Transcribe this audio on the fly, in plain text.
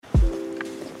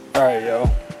Alright, yo.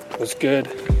 What's good?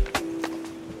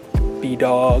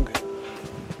 B-Dog.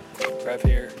 Rev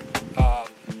here. I'm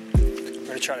going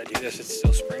to try to do this. It's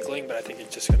still sprinkling, but I think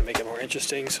it's just going to make it more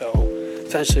interesting. So,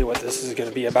 essentially what this is going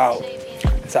to be about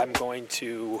is I'm going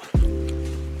to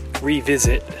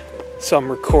revisit some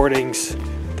recordings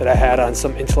that I had on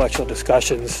some intellectual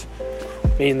discussions,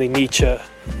 mainly Nietzsche,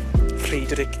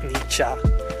 Friedrich Nietzsche,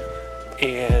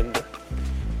 and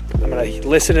I'm going to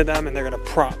listen to them and they're going to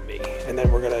prompt me, and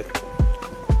then we're going to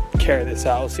carry this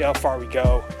out. We'll see how far we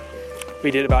go. We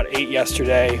did about 8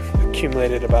 yesterday,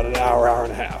 accumulated about an hour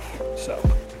and a half. So,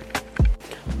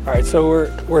 all right, so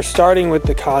we're starting with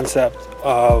the concept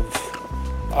of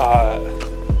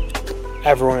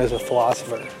everyone is a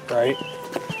philosopher, right?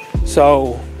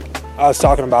 So I was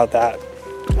talking about that,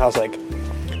 and I was like,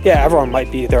 yeah, everyone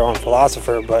might be their own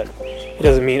philosopher, but it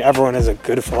doesn't mean everyone is a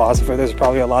good philosopher. There's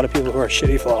probably a lot of people who are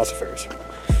shitty philosophers.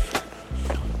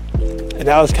 And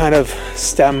that was kind of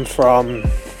stemmed from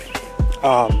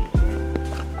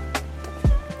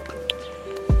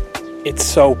it's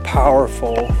so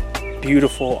powerful,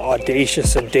 beautiful,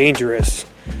 audacious, and dangerous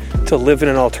to live in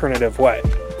an alternative way,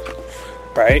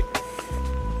 right?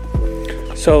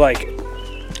 So, like,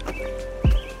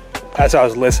 as I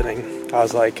was listening, I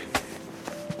was like,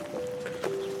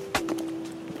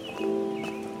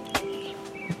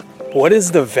 what is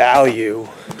the value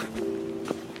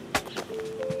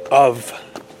of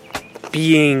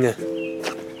being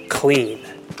clean,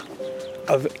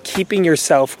 of keeping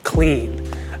yourself clean?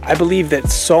 I believe that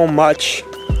so much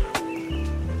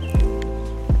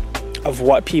of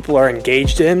what people are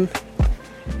engaged in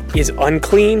is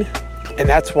unclean, and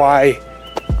that's why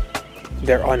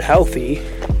they're unhealthy,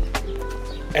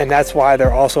 and that's why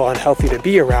they're also unhealthy to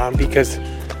be around, because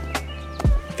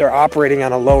they're operating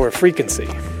on a lower frequency.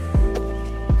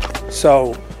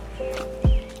 So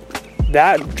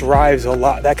that drives a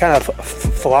lot, that kind of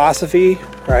philosophy,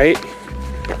 right?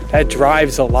 That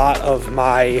drives a lot of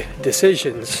my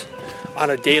decisions on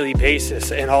a daily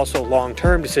basis, and also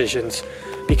long-term decisions,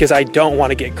 because I don't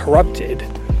want to get corrupted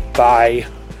by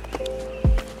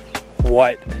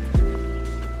what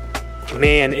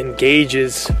man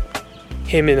engages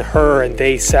him and her and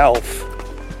themselves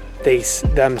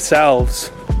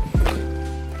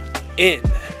in.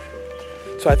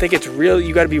 So I think it's real.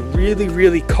 You got to be really,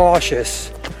 really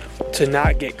cautious to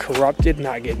not get corrupted,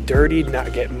 not get dirtied,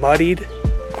 not get muddied,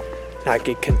 not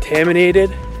get contaminated,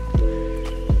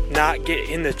 not get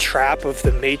in the trap of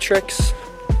the matrix.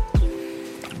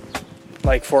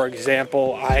 Like, for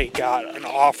example, I got an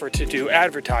offer to do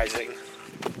advertising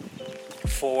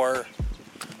for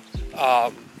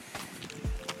a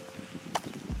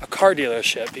car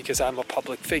dealership, because I'm a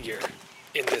public figure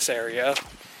in this area,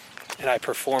 and I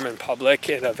perform in public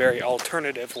in a very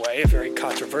alternative way, a very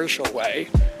controversial way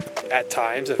at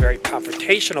times, a very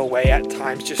confrontational way at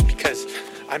times, just because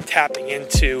I'm tapping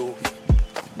into,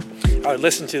 I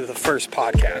listened to the first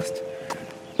podcast.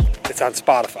 It's on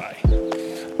Spotify.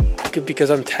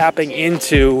 Because I'm tapping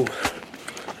into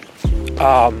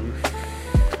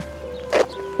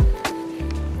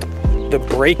the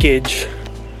breakage,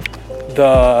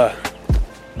 the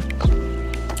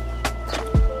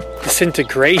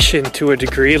disintegration to a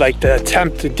degree, like the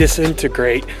attempt to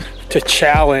disintegrate, to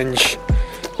challenge,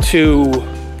 to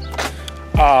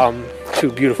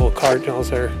two beautiful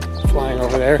cardinals are flying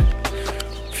over there,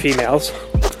 females,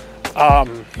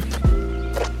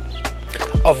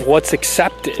 of what's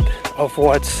accepted, of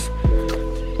what's,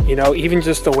 even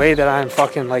just the way that I'm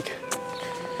fucking like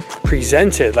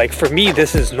presented. Like, for me,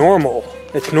 this is normal.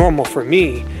 It's normal for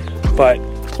me, but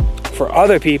for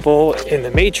other people in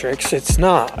the matrix, it's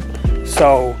not.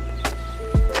 So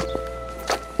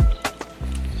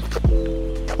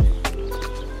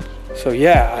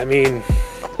yeah, I mean,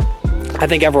 I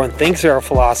think everyone thinks they're a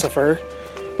philosopher,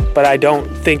 but I don't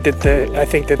think that I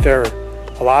think that they're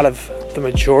a lot of the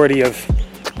majority of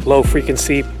low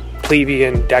frequency,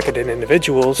 plebeian, decadent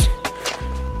individuals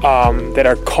that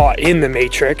are caught in the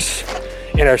matrix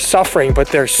and are suffering, but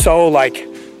they're so like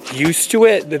used to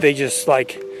it that they just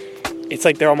like, it's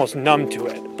like they're almost numb to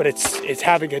it, but it's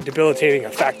having a debilitating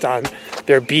effect on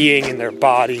their being and their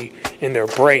body and their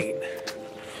brain.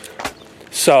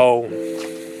 So,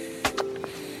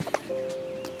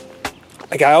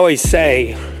 like I always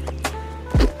say,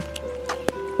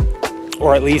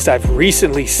 or at least I've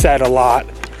recently said a lot,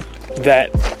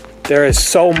 that there is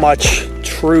so much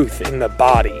truth in the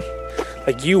body.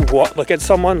 Like, you look at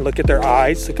someone, look at their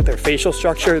eyes, look at their facial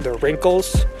structure, their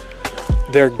wrinkles,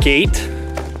 their gait,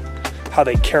 how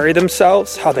they carry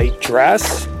themselves, how they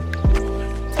dress,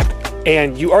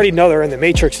 and you already know they're in the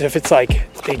matrix if it's like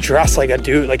they dress like a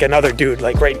dude, like another dude,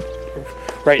 like right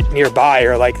right nearby,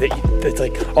 or like that's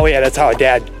like, oh yeah, that's how a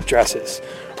dad dresses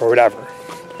or whatever.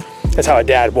 That's how a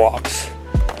dad walks.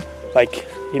 Like,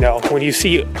 you know, when you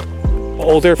see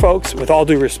older folks, with all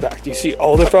due respect, you see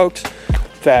older folks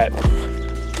that,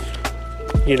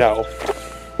 you know,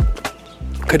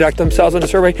 conduct themselves in a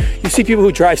certain way. You see people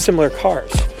who drive similar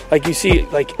cars. Like you see,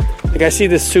 like I see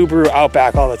this Subaru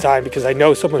Outback all the time because I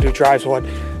know someone who drives one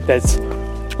that's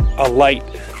a light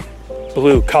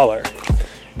blue color,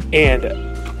 and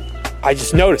I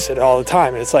just notice it all the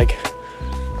time, and it's like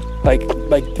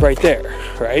right there,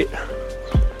 right?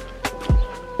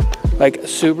 Like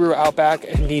Subaru Outback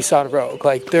and Nissan Rogue,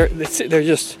 like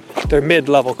they're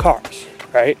mid-level cars,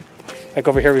 right? Like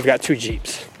over here we've got 2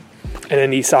 Jeeps and a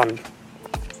Nissan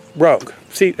Rogue.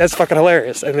 See, that's fucking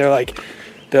hilarious. And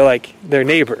they're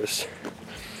neighbors.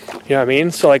 You know what I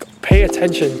mean? So like, pay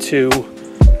attention to,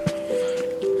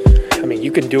 I mean,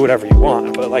 you can do whatever you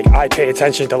want, but like, I pay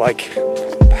attention to like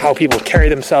how people carry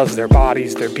themselves, their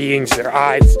bodies, their beings, their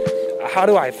eyes. How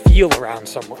do I feel around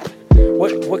someone?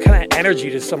 What kind of energy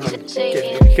does someone give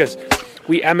me? Because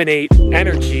we emanate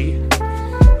energy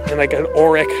in like an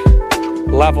auric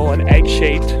level, an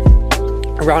egg-shaped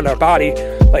around our body,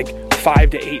 like 5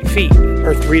 to 8 feet,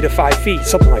 or 3 to 5 feet,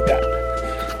 something like that,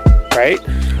 right?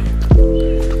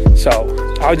 So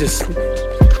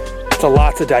it's a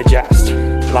lot to digest,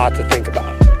 a lot to think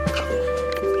about.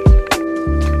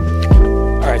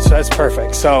 All right, so that's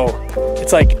perfect. So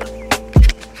it's like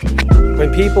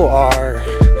when people are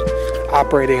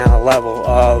operating on a level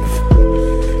of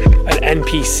an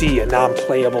NPC, a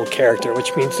non-playable character,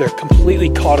 which means they're completely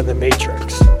caught in the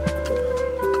Matrix,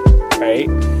 right?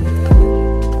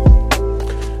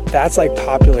 That's like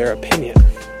popular opinion.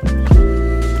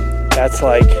 That's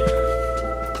like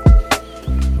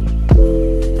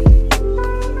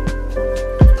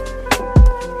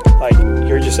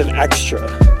you're just an extra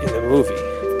in the movie.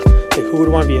 Like, who would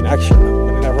want to be an extra?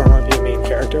 Wouldn't everyone want to be a main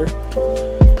character?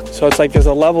 So it's like there's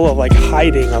a level of like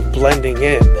hiding, of blending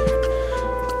in.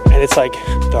 And it's like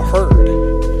the herd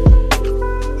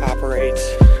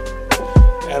operates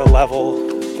at a level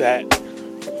that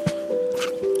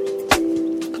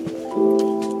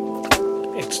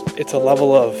it's a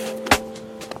level of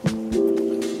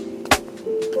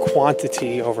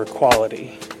quantity over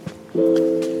quality.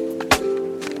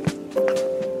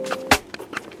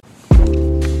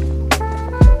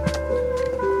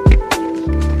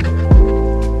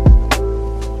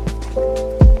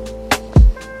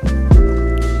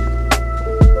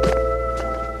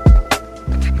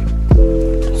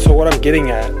 What I'm getting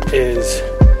at is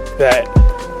that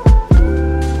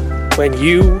when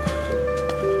you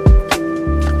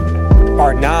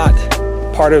are not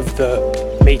part of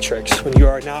the Matrix, when you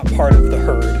are not part of the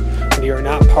herd, when you are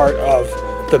not part of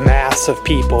the mass of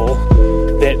people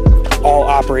that all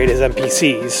operate as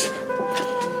NPCs,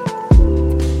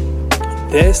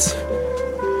 this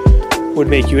would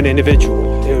make you an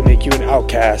individual. It would make you an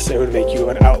outcast. It would make you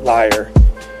an outlier.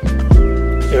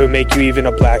 It would make you even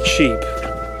a black sheep.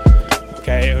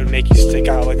 Okay, it would make you stick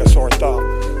out like a sore thumb.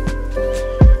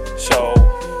 So,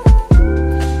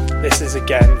 this is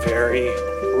again very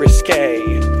risque.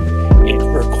 It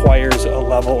requires a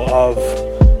level of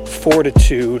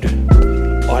fortitude,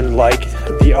 unlike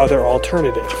the other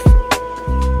alternative.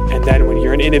 And then when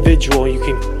you're an individual, you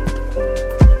can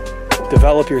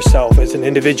develop yourself as an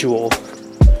individual.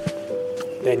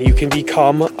 Then you can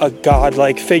become a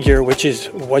godlike figure, which is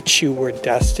what you were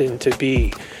destined to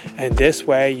be. And this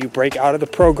way, you break out of the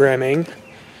programming,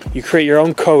 you create your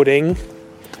own coding,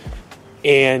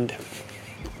 and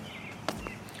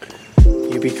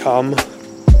you become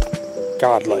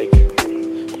godlike.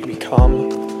 You become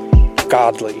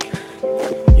godly.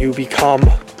 You become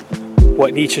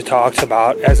what Nietzsche talks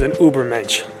about as an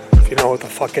Ubermensch. If you know what the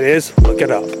fuck it is, look it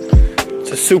up.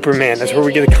 It's a Superman. That's where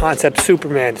we get the concept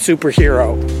Superman,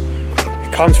 superhero.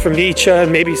 It comes from Nietzsche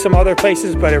and maybe some other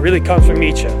places, but it really comes from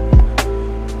Nietzsche.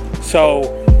 So,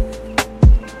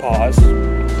 pause.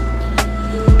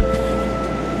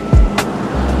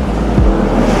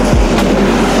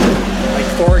 Like,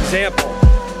 for example,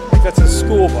 like that's a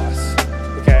school bus,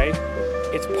 okay?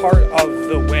 It's part of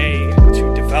the way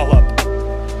to develop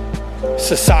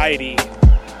society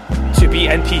to be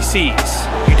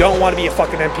NPCs. You don't want to be a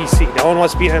fucking NPC. No one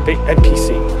wants to be an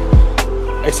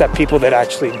NPC, except people that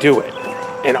actually do it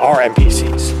and are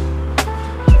NPCs.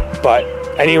 But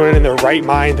anyone in their right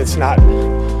mind that's not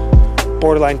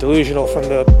borderline delusional from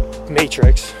the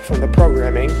Matrix, from the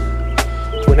programming,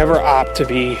 would never opt to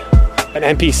be an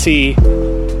NPC.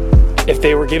 If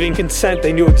they were giving consent,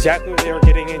 they knew exactly what they were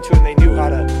getting into and they knew how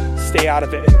to stay out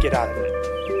of it and get out of it.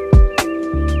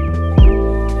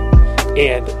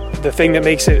 And the thing that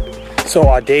makes it so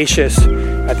audacious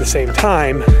at the same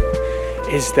time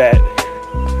is that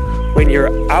when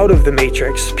you're out of the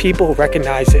matrix, people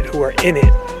recognize it who are in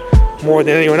it more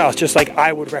than anyone else. Just like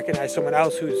I would recognize someone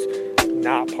else who's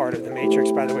not part of the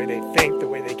matrix by the way they think, the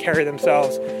way they carry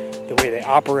themselves, the way they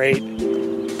operate,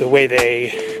 the way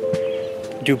they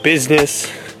do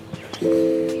business,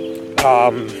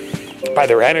 by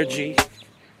their energy.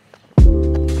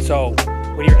 So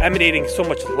when you're emanating so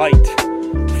much light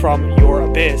from your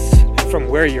abyss, from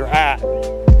where you're at,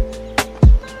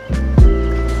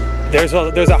 there's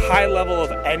a high level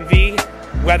of envy,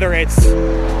 whether it's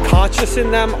conscious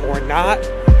in them or not.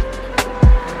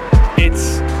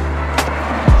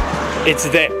 It's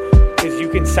there because you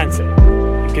can sense it,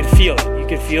 you can feel it, you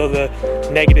can feel the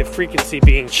negative frequency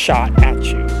being shot at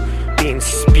you, being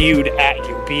spewed at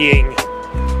you, being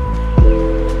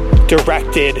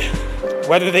directed,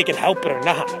 whether they can help it or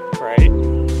not, right?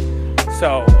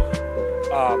 So,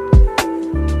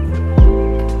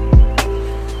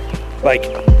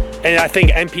 and I think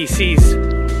NPCs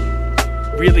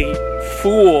really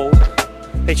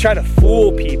they try to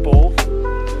fool people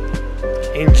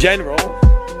in general.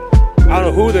 I don't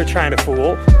know who they're trying to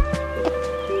fool,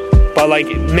 but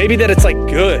maybe that it's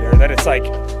good, or that it's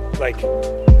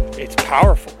it's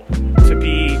powerful to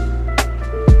be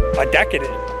a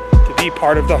decadent, to be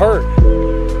part of the herd.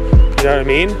 You know what I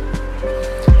mean?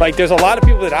 There's a lot of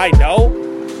people that I know,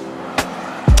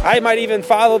 I might even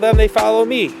follow them, they follow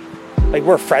me.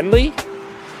 We're friendly,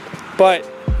 but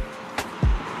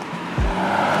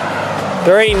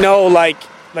there ain't no,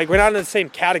 we're not in the same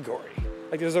category.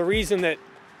 There's a reason that,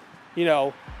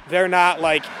 they're not,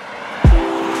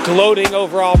 gloating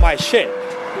over all my shit.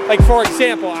 For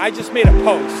example, I just made a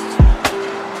post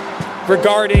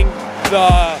regarding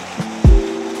the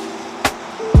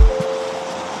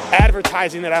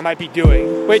advertising that I might be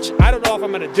doing, which I don't know if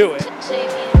I'm going to do it.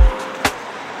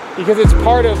 Because it's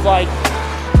part of,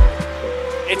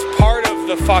 it's part of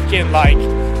the fucking,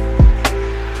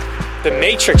 the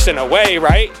matrix in a way,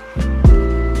 right?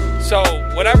 So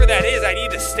whatever that is, I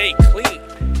need to stay clean.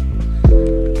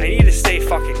 I need to stay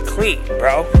fucking clean,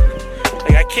 bro.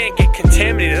 I can't get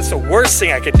contaminated. That's the worst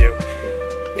thing I could do,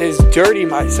 is dirty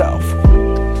myself.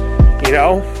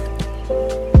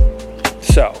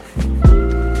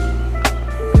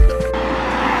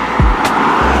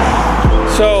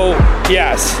 So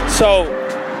yes.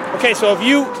 Okay, so if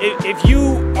you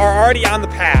are already on the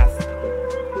path,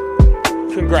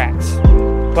 congrats.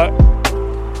 But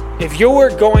if you're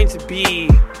going to be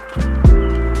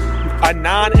a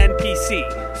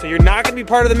non-NPC, so you're not going to be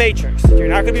part of the matrix, you're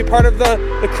not going to be part of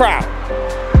the crowd,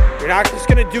 you're not just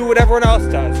going to do what everyone else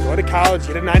does, go to college,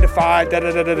 get a 9 to 5,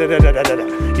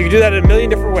 da-da-da-da-da-da-da-da. You can do that in a million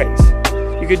different ways.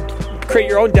 You could create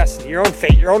your own destiny, your own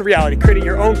fate, your own reality, creating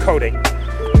your own coding,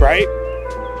 right?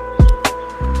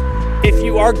 If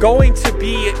you are going to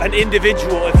be an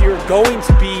individual, if you're going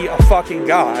to be a fucking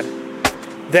god,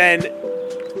 then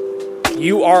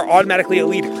you are automatically a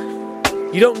leader.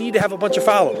 You don't need to have a bunch of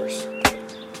followers,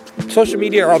 social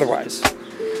media or otherwise.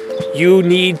 You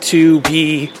need to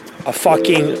be a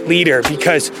fucking leader,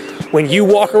 because when you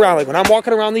walk around, when I'm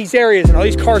walking around these areas and all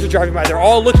these cars are driving by, they're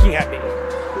all looking at me.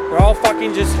 We're all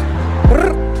fucking just...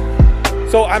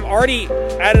 So I'm already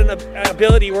at an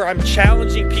ability where I'm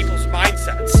challenging people's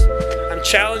mindsets. I'm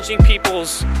challenging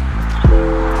people's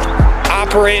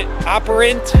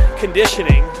operant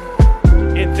conditioning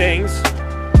in things.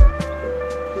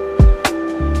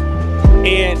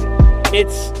 And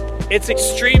it's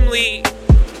extremely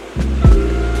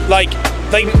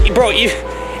bro,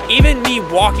 even me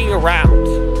walking around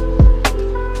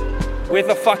with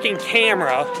a fucking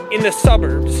camera in the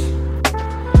suburbs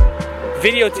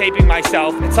videotaping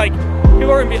myself, it's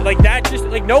people are that, just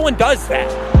no one does that.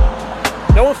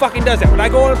 No one fucking does that. When I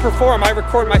go on and perform, I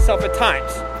record myself at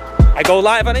times. I go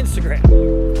live on Instagram.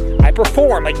 I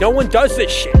perform. No one does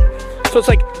this shit. So it's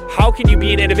how can you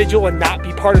be an individual and not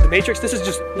be part of the matrix? This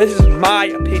is my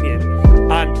opinion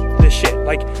on this shit.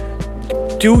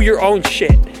 Do your own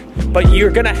shit. But you're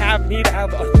gonna need to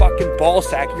have a fucking ball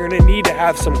sack. You're gonna need to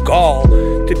have some gall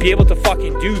to be able to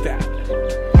fucking do that.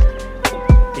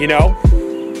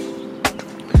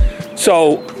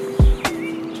 So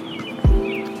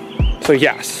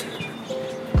yes.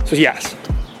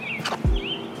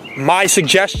 My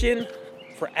suggestion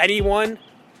for anyone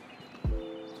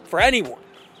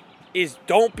is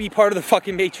don't be part of the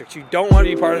fucking matrix. You don't want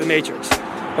to be part of the matrix,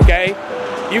 okay?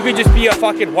 You could just be a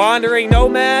fucking wandering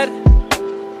nomad,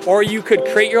 or you could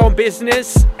create your own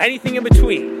business, anything in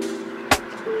between.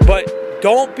 But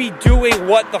don't be doing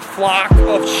what the flock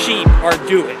of sheep are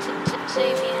doing,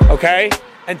 okay?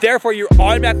 And therefore, you're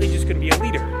automatically just going to be a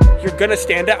leader. you're gonna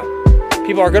stand out.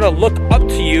 People are gonna look up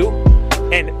to you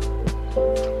and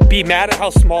be mad at how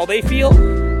small they feel,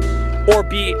 or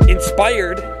be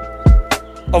inspired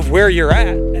of where you're at,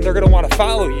 and they're gonna want to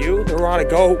follow you. They want to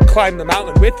go climb the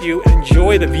mountain with you and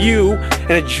enjoy the view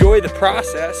and enjoy the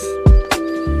process.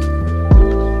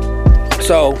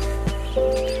 So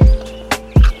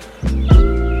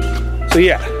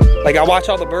yeah, like I watch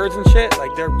all the birds and shit,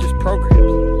 like they're just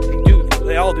programmed.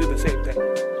 They all do the same thing.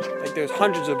 Like there's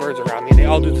hundreds of birds around me, they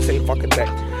all do the same fucking thing.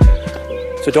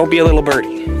 So don't be a little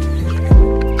birdie.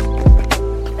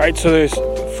 Alright, so there's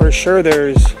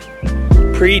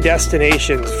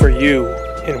predestinations for you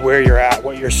and where you're at,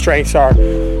 what your strengths are,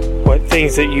 what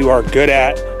things that you are good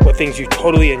at, what things you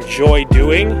totally enjoy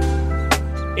doing.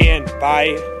 And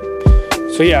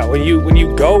when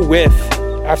you go with,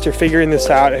 after figuring this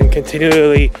out and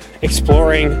continually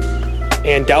exploring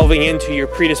and delving into your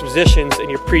predispositions and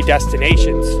your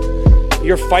predestinations,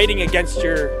 you're fighting against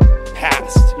your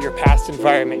past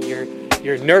environment,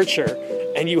 your nurture,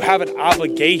 and you have an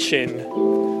obligation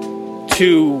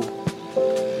to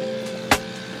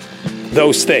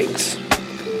those things.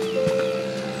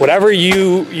 Whatever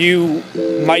you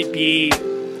might be,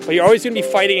 but you're always going to be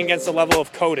fighting against the level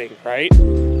of coding, right?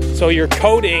 So your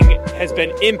coding has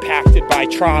been impacted by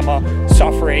trauma,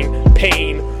 suffering,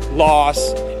 pain,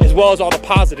 loss, as well as all the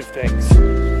positive things.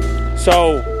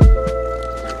 So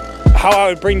how I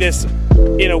would bring this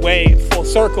in a way full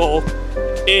circle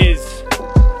is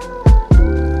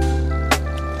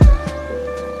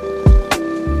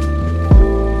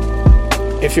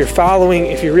if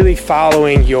you're really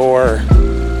following your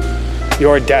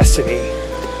destiny,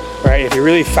 right? If you're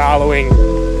really following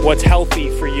what's healthy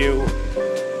for you,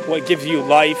 what gives you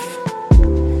life,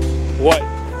 what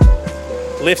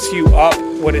lifts you up,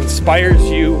 what inspires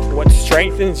you, what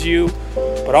strengthens you,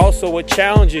 but also what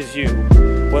challenges you,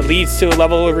 what leads to a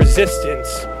level of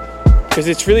resistance. Because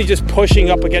it's really just pushing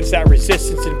up against that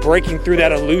resistance and breaking through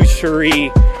that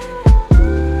illusory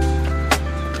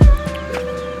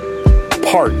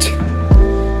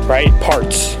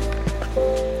parts.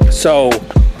 So,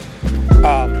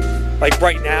 like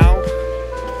right now,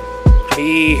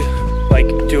 me like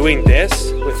doing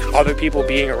this with other people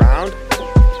being around,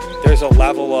 there's a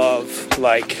level of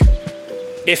like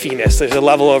iffiness, there's a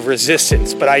level of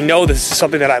resistance, but I know this is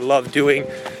something that I love doing,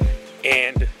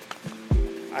 and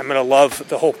I'm gonna love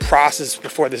the whole process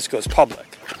before this goes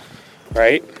public,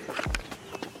 right?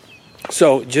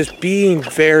 So just being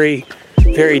very,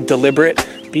 very deliberate,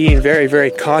 being very,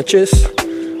 very conscious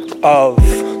of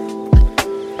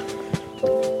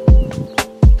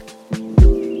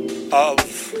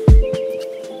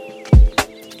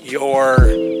your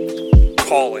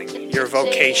calling, your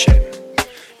vocation.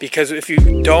 Because if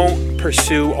you don't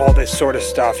pursue all this sort of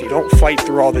stuff, you don't fight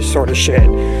through all this sort of shit,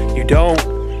 you don't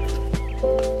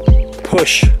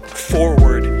push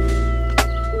forward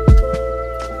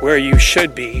where you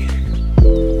should be,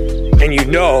 and you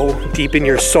know deep in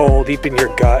your soul, deep in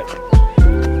your gut,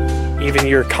 even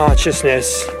your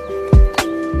consciousness,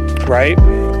 right?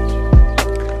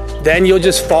 Then you'll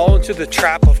just fall into the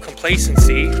trap of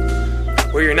complacency,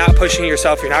 where you're not pushing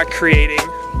yourself, you're not creating,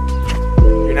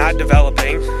 you're not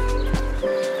developing,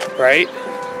 right?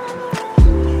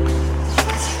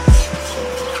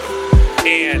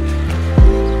 And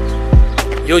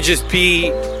you'll just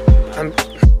be,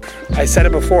 I said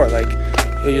it before, like,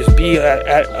 you'll just be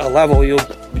at a level,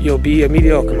 you'll be a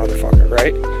mediocre motherfucker,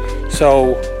 right?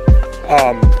 So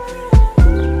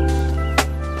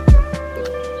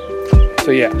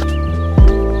yeah.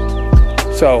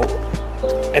 So,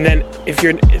 and then if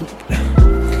you're,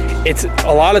 it's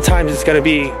a lot of times you're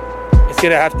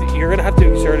gonna have to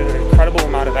exert an incredible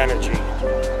amount of energy,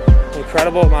 an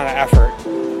incredible amount of effort,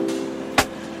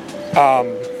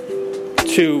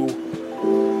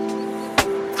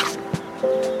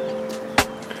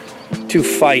 to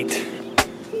fight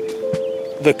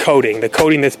the coding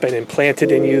that's been implanted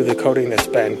in you, the coding that's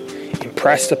been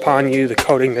impressed upon you, the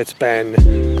coding that's been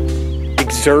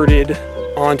exerted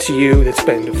onto you, that's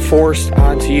been forced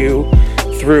onto you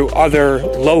through other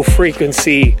low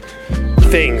frequency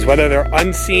things, whether they're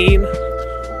unseen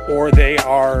or they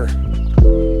are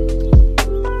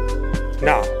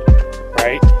not,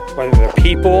 right? Whether they're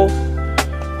people,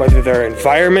 whether they're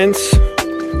environments,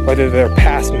 whether they're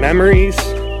past memories.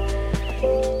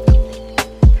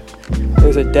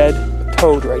 There's a dead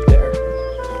toad right there.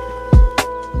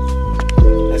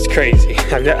 That's crazy.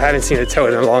 I haven't seen a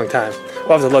toad in a long time.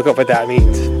 We'll have to look up what that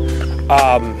means.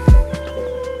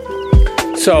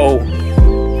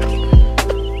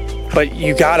 But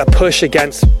you gotta push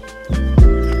against,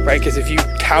 right? Because if you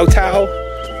kowtow,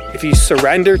 if you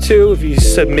surrender to, if you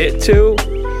submit to,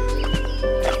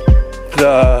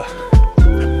 the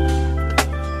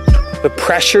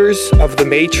pressures of the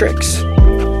matrix,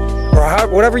 or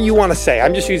whatever you want to say,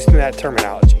 I'm just using that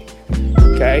terminology,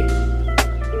 okay,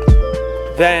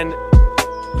 then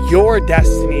your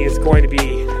destiny is going to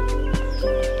be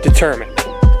determined.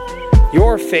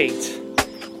 Your fate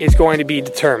is going to be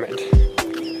determined.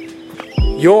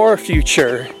 Your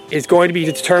future is going to be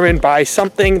determined by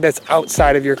something that's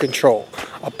outside of your control.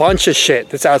 A bunch of shit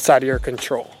that's outside of your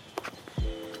control.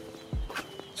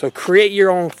 So create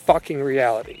your own fucking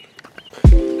reality.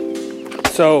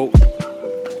 So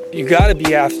you gotta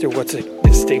be after what's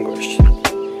distinguished.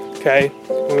 Okay?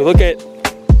 When we look at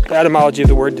the etymology of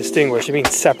the word distinguished, it means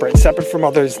separate from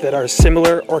others that are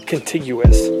similar or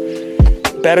contiguous,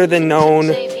 better than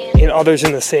known in others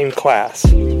in the same class,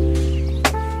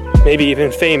 maybe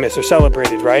even famous or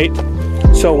celebrated, right?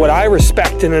 So what I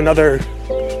respect in another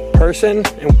person,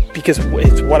 and because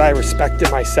it's what I respect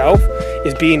in myself,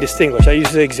 is being distinguished. I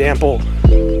use the example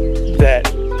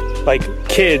that like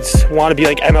kids want to be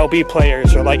like MLB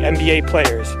players or like NBA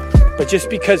players, but just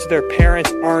because their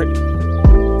parents aren't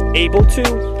able to,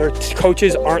 their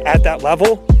coaches aren't at that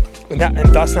level, and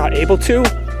thus not able to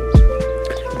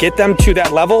get them to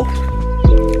that level,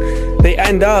 they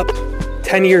end up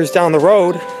 10 years down the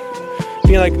road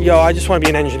being like, yo, I just want to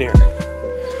be an engineer.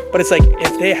 But it's like,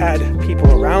 if they had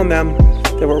people around them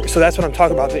that were, so that's what I'm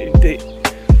talking about.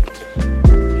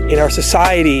 In our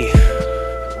society,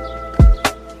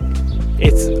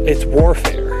 it's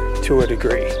warfare to a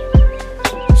degree.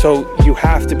 So you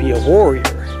have to be a warrior.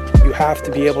 You have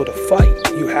to be able to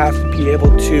fight. You have to be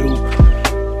able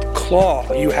to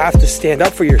claw. You have to stand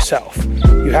up for yourself.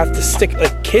 You have to stick,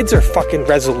 like, kids are fucking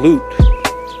resolute.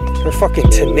 They're fucking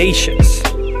tenacious.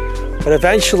 But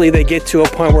eventually they get to a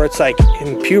point where it's like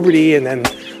in puberty and then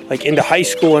like into high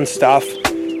school and stuff,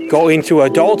 go into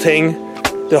adulting,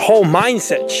 the whole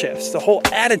mindset shifts, the whole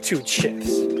attitude shifts.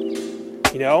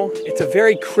 You know, it's a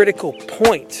very critical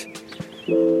point.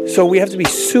 So we have to be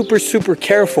super, super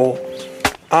careful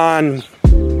on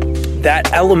that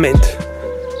element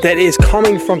that is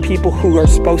coming from people who are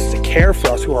supposed to care for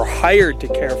us, who are hired to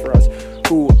care for us,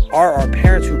 who are our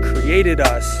parents, who created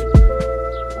us.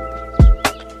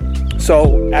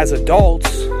 So as adults,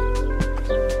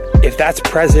 if that's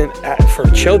present for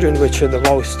children, which are the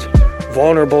most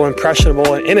vulnerable,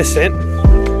 impressionable, and innocent,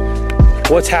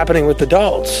 what's happening with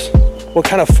adults? What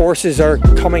kind of forces are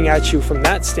coming at you from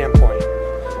that standpoint,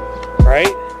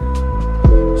 right?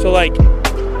 So like,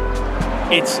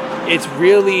 it's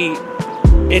nearly,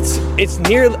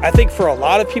 I think for a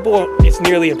lot of people, it's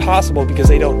nearly impossible because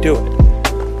they don't do it.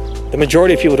 The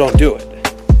majority of people don't do it.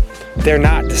 They're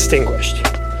not distinguished.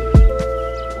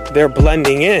 They're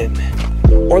blending in,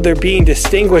 or they're being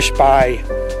distinguished by,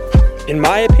 in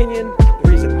my opinion, the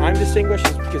reason I'm distinguished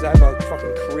is because I'm a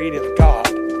fucking creative god.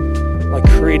 I'm a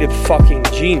creative fucking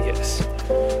genius.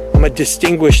 I'm a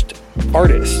distinguished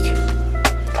artist.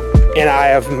 And I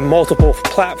have multiple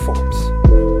platforms.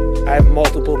 I have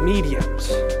multiple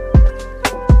mediums.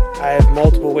 I have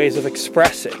multiple ways of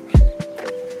expressing.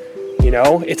 You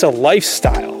know, it's a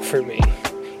lifestyle for me.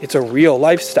 It's a real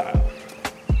lifestyle.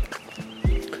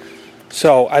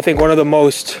 So I think one of the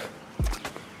most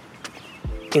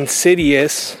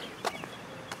insidious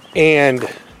and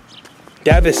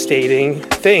devastating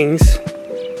things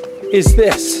is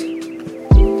this.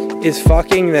 Is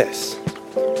fucking this.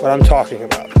 What I'm talking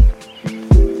about.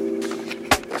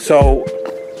 So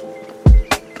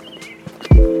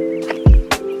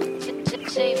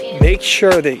make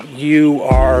sure that you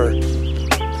are,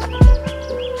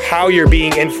 how you're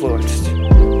being influenced,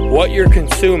 what you're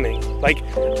consuming. Like,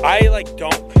 I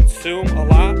don't consume a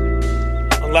lot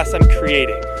unless I'm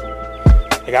creating.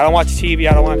 Like, I don't watch TV,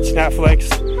 I don't watch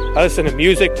Netflix. I listen to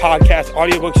music, podcasts,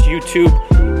 audiobooks, YouTube,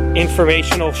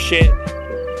 informational shit,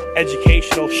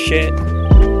 educational shit,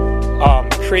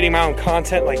 creating my own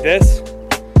content like this.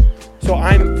 So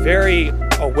I'm very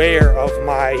aware of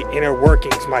my inner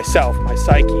workings, myself, my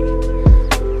psyche,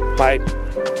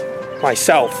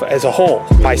 myself as a whole,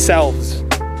 myselves,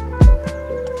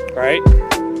 right?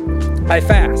 I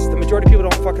fast. The majority of people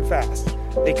don't fucking fast.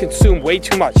 They consume way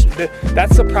too much.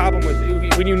 That's the problem with,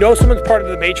 when you know someone's part of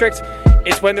the matrix,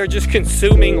 it's when they're just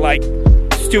consuming like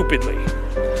stupidly,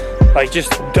 like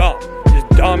just dumb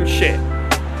shit,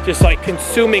 just like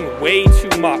consuming way too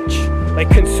much, like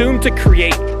consume to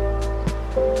create,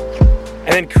 and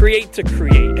then create to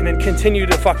create, and then continue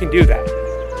to fucking do that,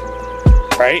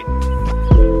 right?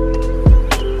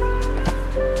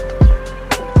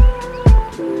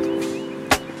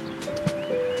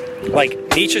 Like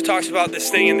Nietzsche talks about this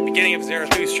thing in the beginning of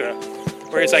Zarathustra,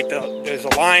 where it's like there's a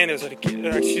lion, there's a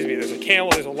camel,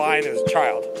 there's a lion, there's a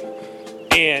child.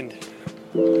 And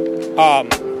the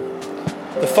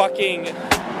fucking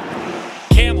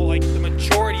camel, like the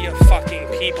majority of fucking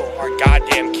people are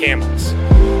goddamn camels.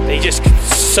 They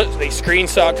screen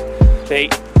suck, they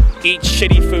eat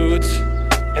shitty foods,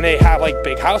 and they have like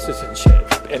big houses and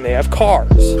shit, and they have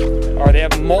cars, or they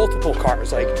have multiple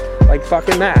cars, like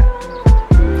fucking that,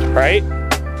 right?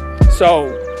 So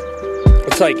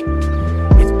it's like,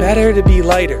 it's better to be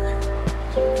lighter.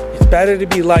 It's better to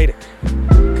be lighter,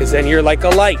 because then you're like a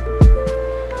light,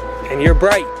 and you're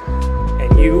bright,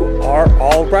 and you are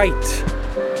all right.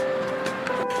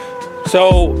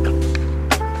 So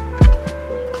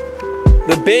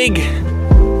the big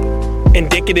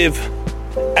indicative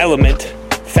element,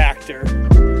 factor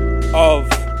of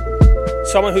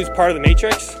someone who's part of the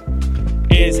matrix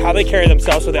is how they carry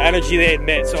themselves, so the energy they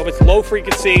emit. So if it's low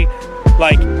frequency,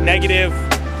 like negative,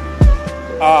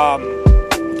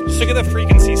 just look at the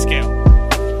frequency scale,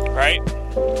 right?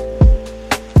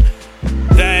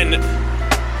 Then,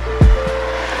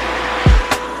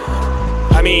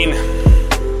 I mean,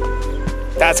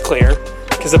 that's clear,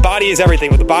 because the body is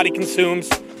everything. What the body consumes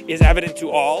is evident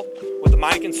to all. What the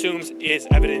mind consumes is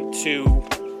evident to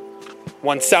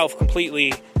oneself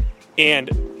completely, and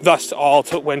thus to all,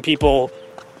 to when people,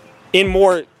 in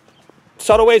more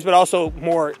subtle ways, but also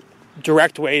more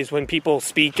direct ways, when people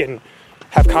speak and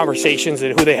have conversations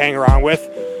and who they hang around with,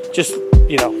 just,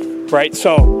 you know, right?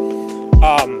 So,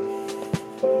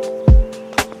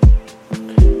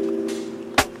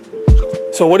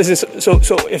 so what is this? So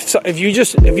if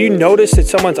you notice that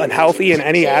someone's unhealthy in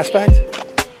any aspect,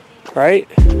 right?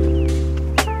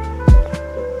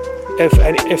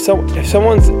 If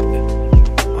someone's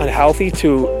unhealthy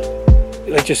to,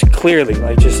 like, just clearly,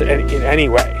 like, just in any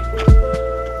way,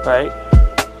 right?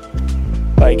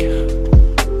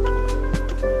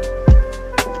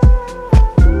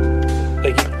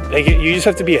 Like you just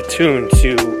have to be attuned to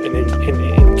and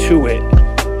intuit,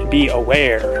 and be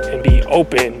aware and be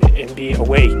open and be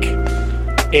awake,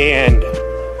 and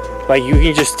like you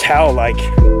can just tell, like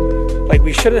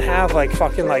we shouldn't have like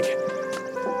fucking like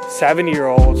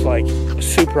 70-year-olds like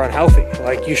super unhealthy.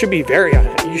 Like you should be very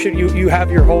unhealthy. You have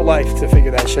your whole life to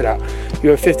figure that shit out.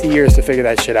 You have 50 years to figure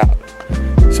that shit out.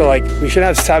 So like we should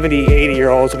have 70,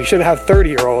 80-year-olds. We shouldn't have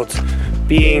 30-year-olds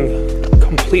being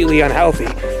completely unhealthy.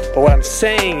 But what I'm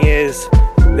saying is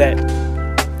that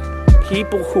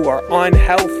people who are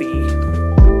unhealthy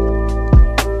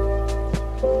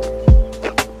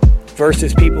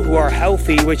versus people who are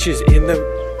healthy, which is in the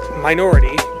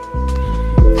minority,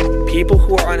 people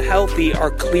who are unhealthy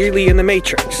are clearly in the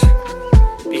matrix,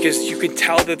 because you can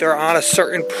tell that they're on a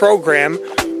certain program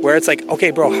where it's like,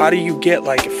 okay, bro, how do you get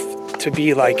like to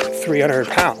be like 300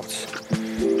 pounds?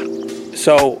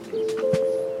 So,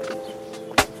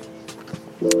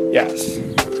 yes.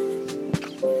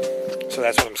 So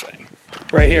that's what I'm saying.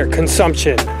 Right here,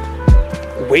 consumption.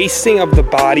 Wasting of the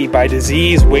body by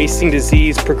disease, wasting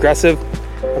disease, progressive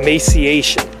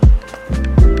emaciation.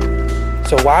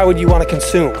 So why would you want to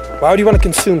consume? Why would you want to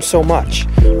consume so much?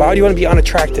 Why would you want to be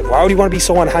unattractive? Why would you want to be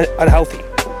so unhealthy?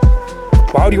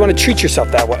 Why would you want to treat yourself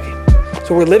that way?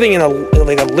 So we're living in a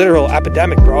literal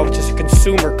epidemic, bro, of just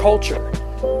consumer culture.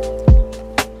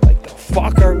 Like, the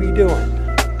fuck are we doing?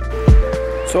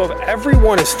 So if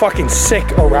everyone is fucking sick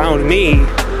around me,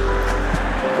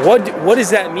 what does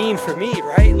that mean for me,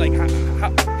 right? Like,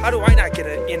 how do I not get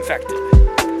infected?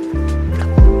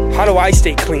 How do I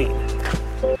stay clean?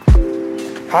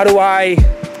 How do I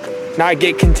not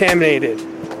get contaminated?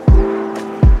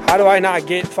 How do I not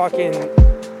get fucking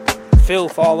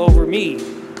filth all over me?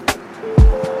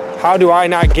 How do I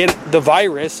not get the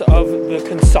virus of the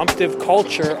consumptive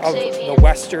culture of the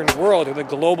Western world, or the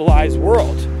globalized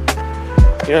world? You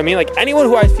know what I mean? Like, anyone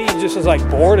who I see just is like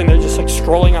bored and they're just like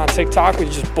scrolling on TikTok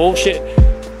with just bullshit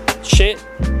shit.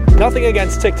 Nothing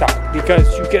against TikTok, because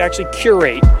you can actually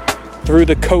curate through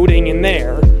the coding in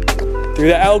there, through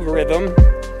the algorithm,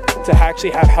 to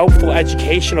actually have helpful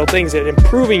educational things that are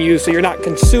improving you, so you're not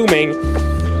consuming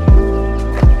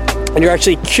and you're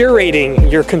actually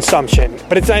curating your consumption.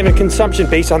 But it's not even consumption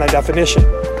based on that definition,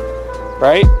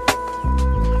 right?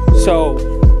 So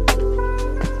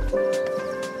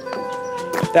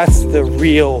that's the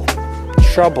real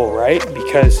trouble, right?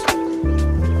 Because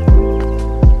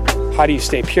how do you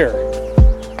stay pure?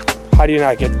 How do you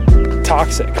not get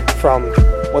toxic from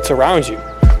what's around you?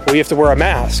 Well, you have to wear a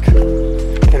mask.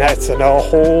 And that's a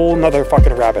whole nother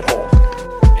fucking rabbit hole.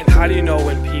 And how do you know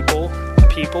when a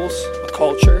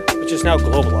culture, which is now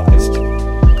globalized,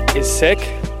 is sick?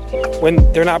 When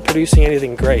they're not producing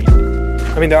anything great.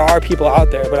 I mean, there are people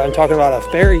out there, but I'm talking about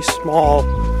a very small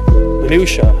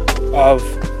minutia of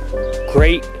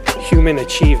great human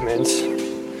achievements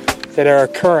that are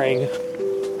occurring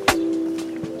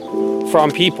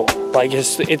from people. Like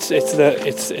it's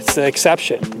the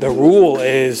exception. The rule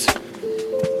is,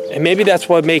 and maybe that's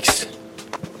what makes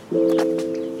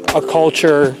a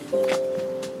culture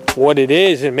what it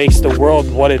is, and makes the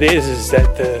world what it is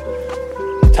that the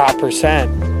top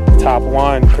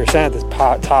 1%, the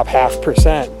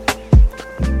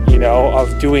 0.5%, you know,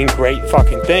 of doing great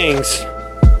fucking things,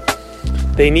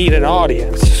 they need an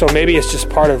audience. So maybe it's just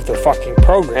part of the fucking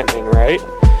programming, right?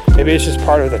 Maybe it's just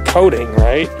part of the coding,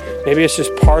 right? Maybe it's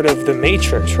just part of the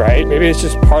matrix, right? Maybe it's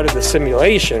just part of the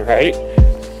simulation, right?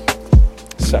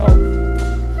 So,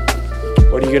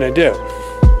 what are you gonna do?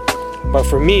 But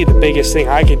for me, the biggest thing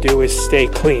I can do is stay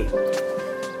clean.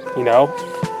 You know?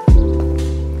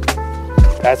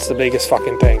 That's the biggest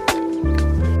fucking thing.